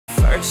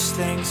First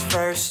things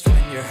first,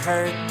 when you're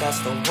hurt, that's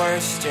the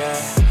worst, yeah.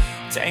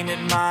 Tainted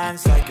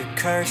minds like a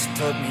curse,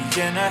 put me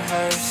in a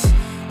hearse.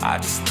 I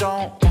just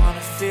don't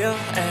wanna feel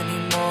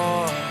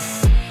anymore.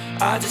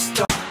 I just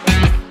don't.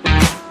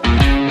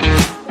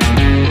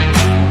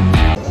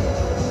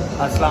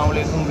 अस्सलाम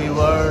वालेकुम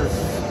viewers,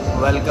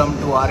 welcome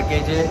to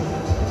आरकेजे।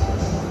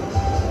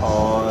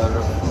 और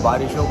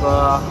बारिशों का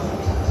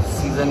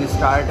season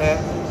start है।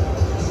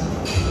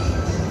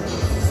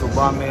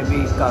 सुबह में भी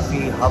काफ़ी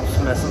हब्स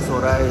महसूस हो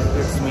रहा है।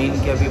 इट्स मीन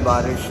कि अभी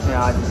बारिश ने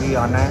आज भी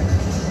आना है।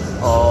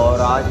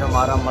 और आज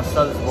हमारा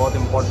मसल्स बहुत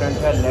इम्पोर्टेंट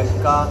है। लेग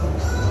का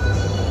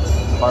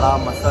बड़ा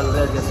मसल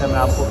है, जैसे मैं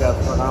आपको क्या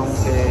बता हूँ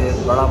कि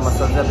बड़ा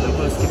मसल है,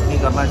 बिल्कुल स्किप नहीं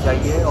करना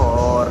चाहिए।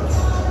 और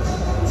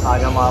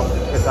आज हम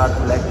आपके साथ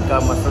लेग का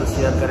मसल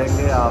शेयर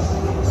करेंगे। आप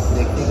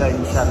देखिएगा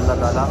इंशाअल्लाह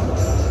ताला,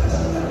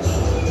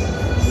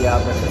 ये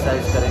आप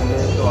एक्सरसाइज करेंगे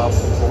तो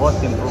आपको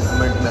बहुत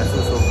इम्प्रूवमेंट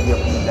महसूस होगी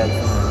अपनी लेग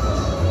में।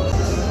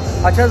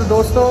 अच्छा तो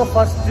दोस्तों,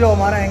 फर्स्ट जो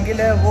हमारा एंगल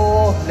है वो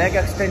लेग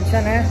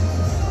एक्सटेंशन है।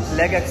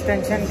 लेग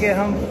एक्सटेंशन के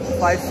हम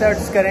 5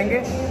 सेट्स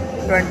करेंगे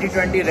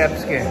 20-20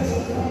 रेप्स के।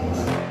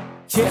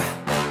 Yeah.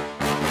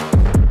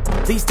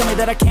 Please tell me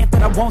that I can't,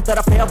 that I won't, that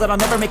I fail, that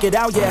I'll never make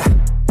it out, yeah.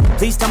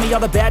 Please tell me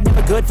all the bad,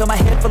 never good, fill my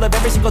head full of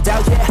every single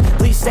doubt, yeah.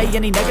 Please say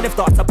any negative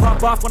thoughts, I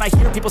pop off when I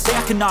hear people say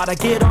I cannot. I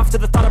get off to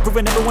the thought of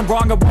proving everyone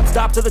wrong. I won't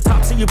stop to the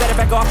top, so you better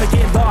back off and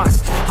get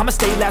lost. I'ma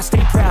stay loud,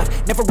 stay proud,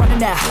 never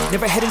running out,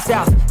 never heading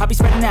south. I'll be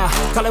spreading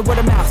out, call it word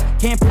of mouth,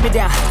 can't put me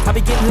down, I'll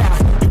be getting loud.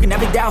 You can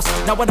have it douse,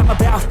 not what I'm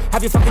about,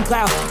 have your fucking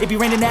clout. It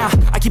be raining now,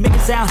 I keep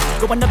making sound,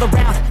 go another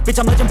round,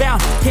 bitch I'm legend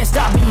bound, can't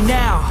stop me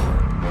now.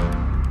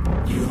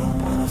 You don't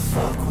wanna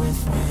fuck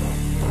with me,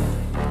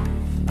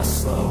 a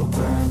slow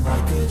burn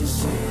like a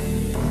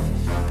disease.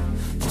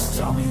 Just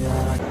tell me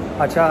that I...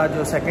 अच्छा,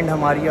 जो second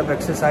हमारी अब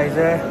exercise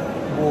है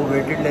वो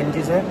weighted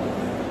lunges है।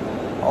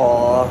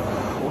 और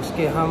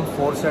उसके हम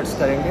 4 सेट्स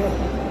करेंगे।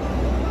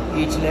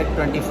 ईच लेग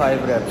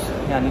 25 रेप्स,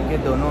 यानी कि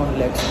दोनों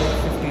लेग्स पे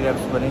 50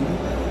 रेप्स बनेंगी।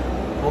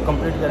 वो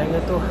कंप्लीट करेंगे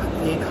तो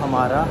एक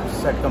हमारा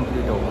सेट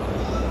कंप्लीट होगा।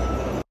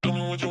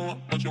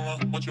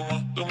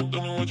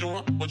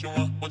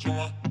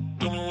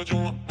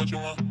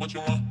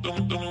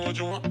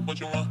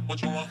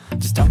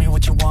 Just tell me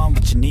what you want,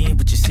 what you need,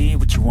 what you see,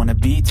 what you wanna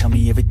be. Tell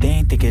me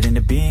everything, think it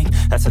into being.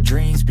 That's how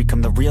dreams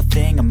become the real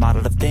thing. A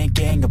model of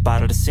thinking, a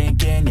bottle to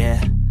sink in,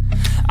 yeah.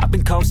 I've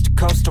been coast to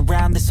coast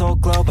around this whole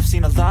globe. I've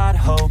seen a lot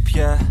of hope,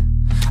 yeah.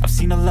 I've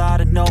seen a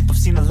lot of nope,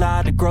 I've seen a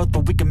lot of growth,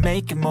 but we can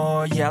make it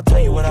more, yeah. I'll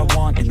tell you what I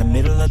want in the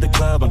middle of the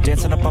club. I'm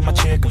dancing up on my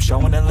chick, I'm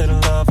showing a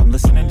little love. I'm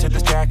listening to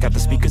this track, got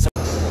the speakers up.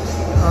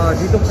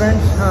 जी तो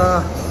friends,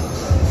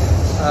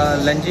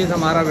 lunges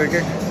हमारा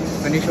weighted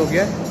finish हो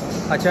गया है।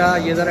 अच्छा,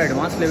 ये ज़रा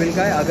advance level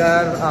का है।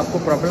 अगर आपको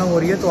प्रॉब्लम हो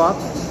रही है तो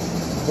आप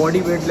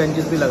बॉडी वेट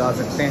लंजेस भी लगा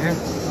सकते हैं।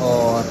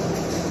 और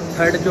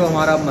थर्ड जो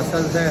हमारा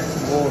मसल्स है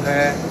वो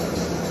है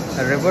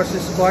रिवर्स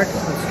स्क्वाट।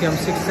 उसके हम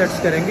 6 सेट्स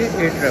करेंगे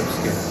 8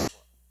 रेप्स के।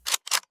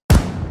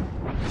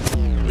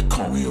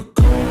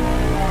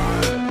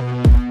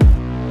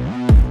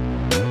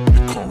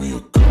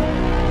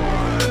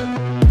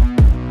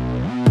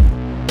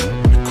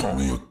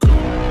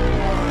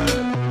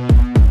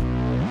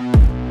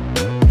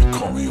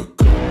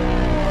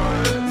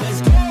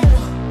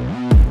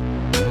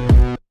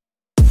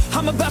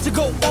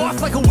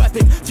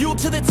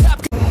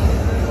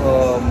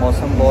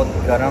 मौसम बहुत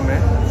गर्म है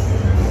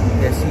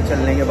एसी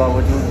चलने के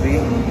बावजूद भी।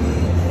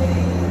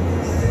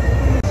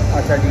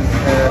 अच्छा जी,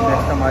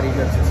 नेक्स्ट हमारी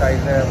जो एक्सरसाइज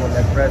है वो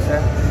लेग प्रेस है।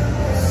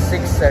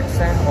 6 सेट्स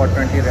हैं और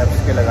 20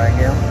 रेप्स के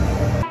लगाएंगे हम।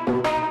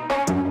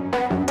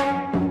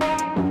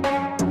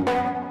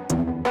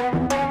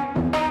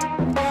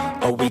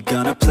 Are we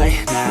gonna play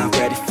now?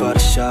 Ready for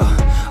the show?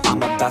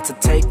 I'm about to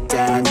take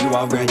down, you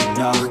already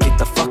know. Get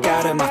the fuck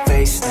out of my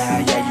face now,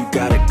 yeah you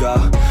gotta go.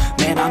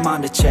 Man, I'm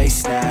on the chase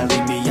now,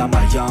 leave me on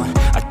my own.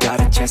 I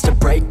got a chance to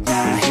break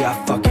now, here I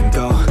fucking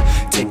go.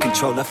 Take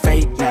control of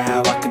fate now,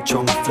 I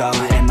control my flow.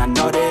 And I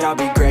know that I'll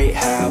be great,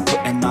 how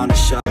putting on a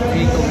show.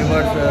 जी तो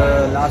viewers,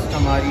 last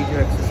हमारी जो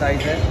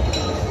exercise है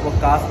वो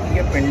काफ की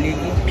है, पिंडली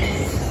की।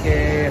 इसके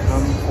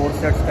हम 4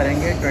 सेट्स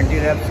करेंगे 20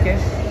 रेप्स के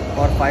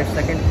और 5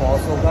 सेकंड पॉज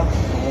होगा।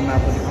 तो वो मैं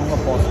आपको दिखाऊंगा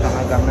पॉज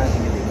कहाँ करना है,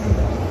 तो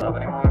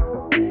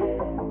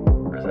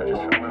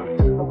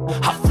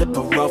I flip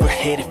her over,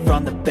 hit it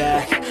from the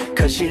back,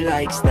 cause she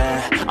likes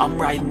that. I'm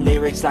writing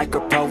lyrics like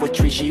her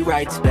poetry, she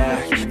writes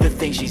back the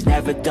things she's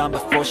never done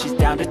before, she's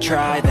down to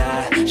try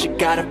that. She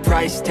got a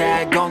price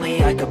tag, only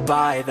I could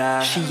buy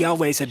that. She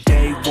always a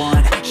day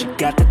one, she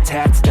got the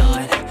tats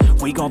done.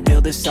 We gon'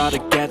 build this all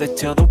together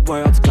till the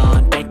world's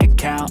gone. Bank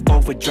account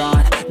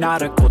overdrawn,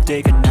 not a gold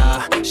digger, nah.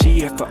 She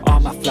here for all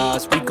my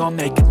flaws, we gon'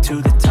 make it to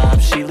the top.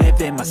 She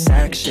live in my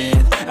section,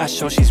 I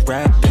show she's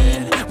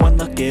reppin'. One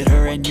look at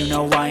her and you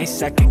know I ain't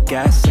second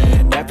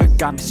guessing. Never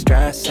got me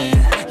stressing,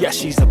 yeah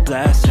she's a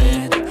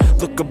blessing.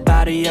 Look her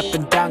body up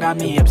and down, got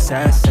me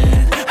obsessing.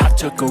 I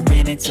took her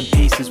in some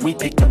pieces, we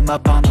picked them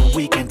up on the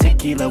weekend.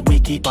 Tequila, we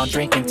keep on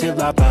drinking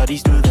till our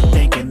bodies do the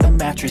thinking. The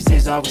mattress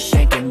is always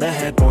sinking, the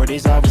headboard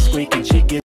is always squeaking. She gives